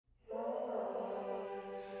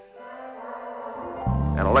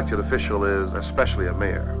elected official is, especially a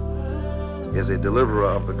mayor, is a deliverer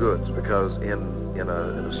of the goods, because in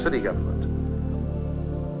a city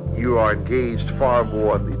government, you are engaged far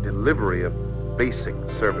more in the delivery of basic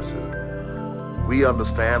services. We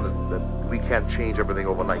understand that we can't change everything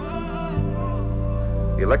overnight.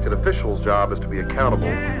 The elected official's job is to be accountable,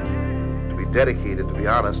 to be dedicated, to be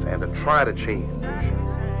honest, and to try to change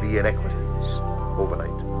the inequities overnight.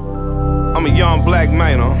 I'm a young black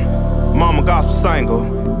Maynard, mama gospel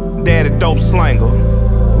singer, daddy dope slanger,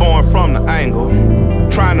 born from the angle,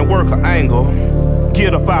 trying to work an angle,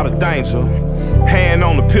 get up out of danger, hand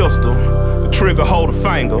on the pistol, the trigger hold a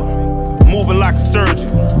finger, moving like a surgeon,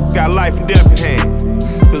 got life and death in hand,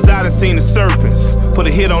 cause I done seen the serpents put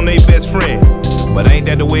a hit on their best friend, but ain't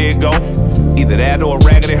that the way it go? Either that or a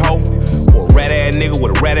raggedy hoe, or a rat-ass nigga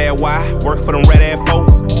with a rat-ass Y, work for them rat-ass folk,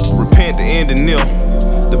 repent the end and nil.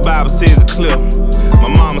 The Bible says it's clear, my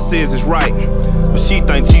mama says it's right, but she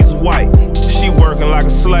think Jesus white. She working like a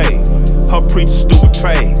slave, her preacher stupid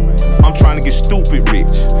paid. I'm trying to get stupid rich,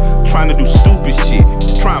 trying to do stupid shit,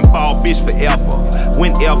 trying to ball bitch forever,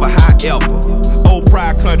 whenever, however. Old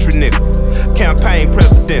pride country nigga, campaign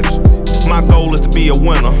presidential. My goal is to be a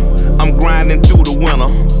winner, I'm grinding through the winter,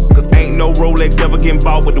 cause ain't no Rolex ever getting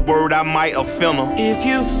bought with the word I might offend her. If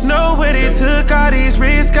you know what it took, all these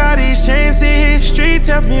risks, all these chances, streets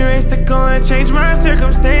helped me raise the goal and change my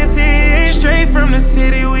circumstances. Straight from the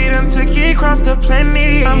city, we done took it across the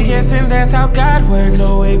planet. I'm guessing that's how God works.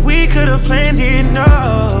 No way we could've planned it, no.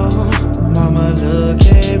 Mama, look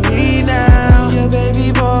at me now. Your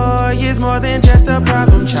baby boy is more than just a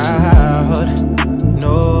problem child.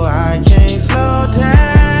 No, I can't slow down.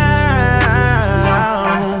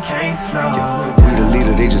 I can't slow down. We the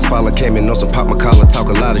leader, they just follow, came in on some pop my collar, talk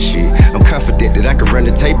a lot of shit. I'm confident that I can run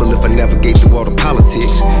the table if I navigate through all the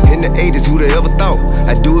politics. In the 80s, who'da ever thought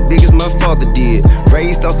I'd do it big as my father did?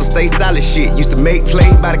 Raised on some stay solid shit, used to make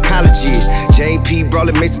plays by the colleges. Jane P.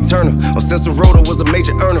 Brawley, Mason Turner, on Cecil Road I was a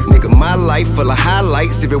major earner. Nigga, my life full of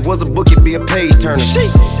highlights, if it was a book it'd be a page turner.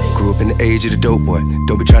 Grew up in the age of the dope boy,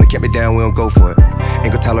 don't be trying to keep me down, we don't go for it.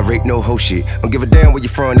 Ain't gon' tolerate no hoe shit, don't give a damn where you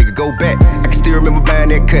from, nigga, go back. I can still remember buying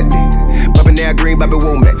that cutlet, bumping that green, Bobby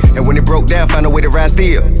Womack. And when it broke down, found a way to ride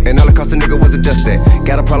still, and all it cost a nigga was a dust sack.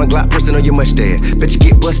 Got a problem, Glock person on your mustache, bet you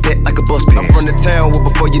get busted like a bus pass. I'm from the town where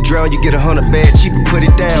before you drown, you get 100 bad cheap and put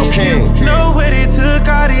it down, King. You know what it took,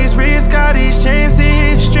 all these risks, all these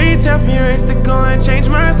chances, streets helped me raise the goal and change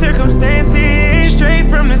my circumstances. Straight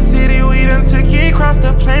from the city, we done took it across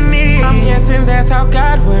the planet. I'm guessing that's how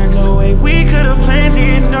God works. No way we could've planned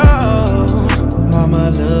it, no. Mama,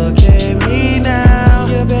 look at me now.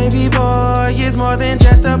 Your baby boy is more than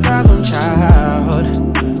just a problem child.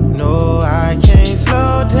 No, I can't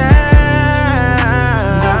slow down.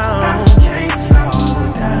 I can't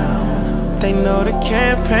slow down. They know the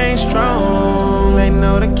campaign's strong. They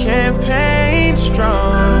know the campaign's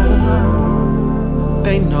strong.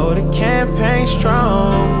 They know the campaign's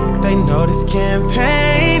strong. They know this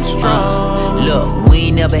campaign's strong. Look, we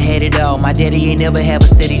ain't never had it all. My daddy ain't never have a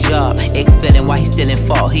steady job. Ex-felon, why he still in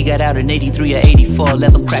fault? He got out in 83 or 84.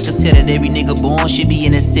 Leather crackers tell that every nigga born should be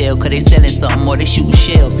in a cell, cause they selling something or they shooting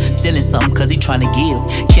shells. Stealing something cause he tryna give.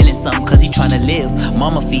 Killing something cause he tryna live.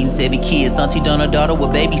 Mama feeding 7 kids. Auntie done her daughter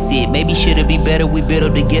with babysit. Maybe should've be better, we build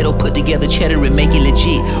up the ghetto, put together cheddar and make it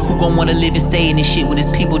legit. Who gon' wanna live and stay in this shit when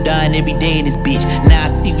there's people dying every day in this bitch? Now I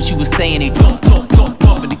see what you was saying, they thump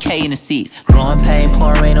and decay in the seats. Growing pain,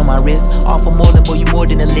 pouring rain on my wrist. Offer more than, boy, you more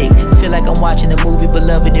than a lick. Feel like I'm watching a movie,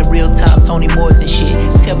 beloved in real time, Tony Morrison shit.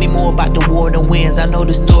 Tell me more about the war and the wins. I know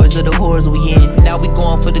the stories of the horrors we in. Now we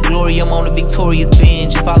going for the glory, I'm on a victorious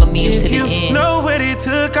binge. Follow me into the end. You know what it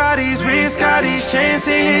took, all these risks, all these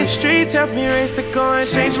chances, streets helped me raise the goal and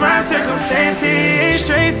change my circumstances.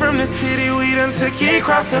 Straight from the city, we done took it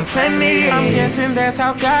across the planet. I'm guessing that's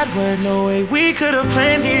how God works. No way we could've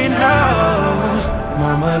planned it, no.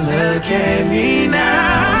 Mama, look at me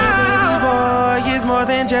now. Baby boy is more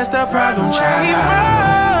than just a problem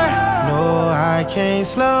child. No, I can't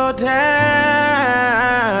slow down.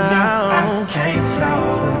 No, I can't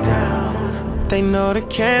slow down. They know the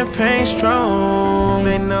campaign's strong.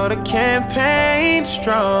 They know the campaign's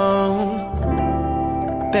strong.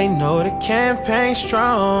 They know the campaign's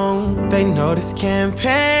strong. They know this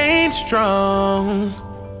campaign's strong.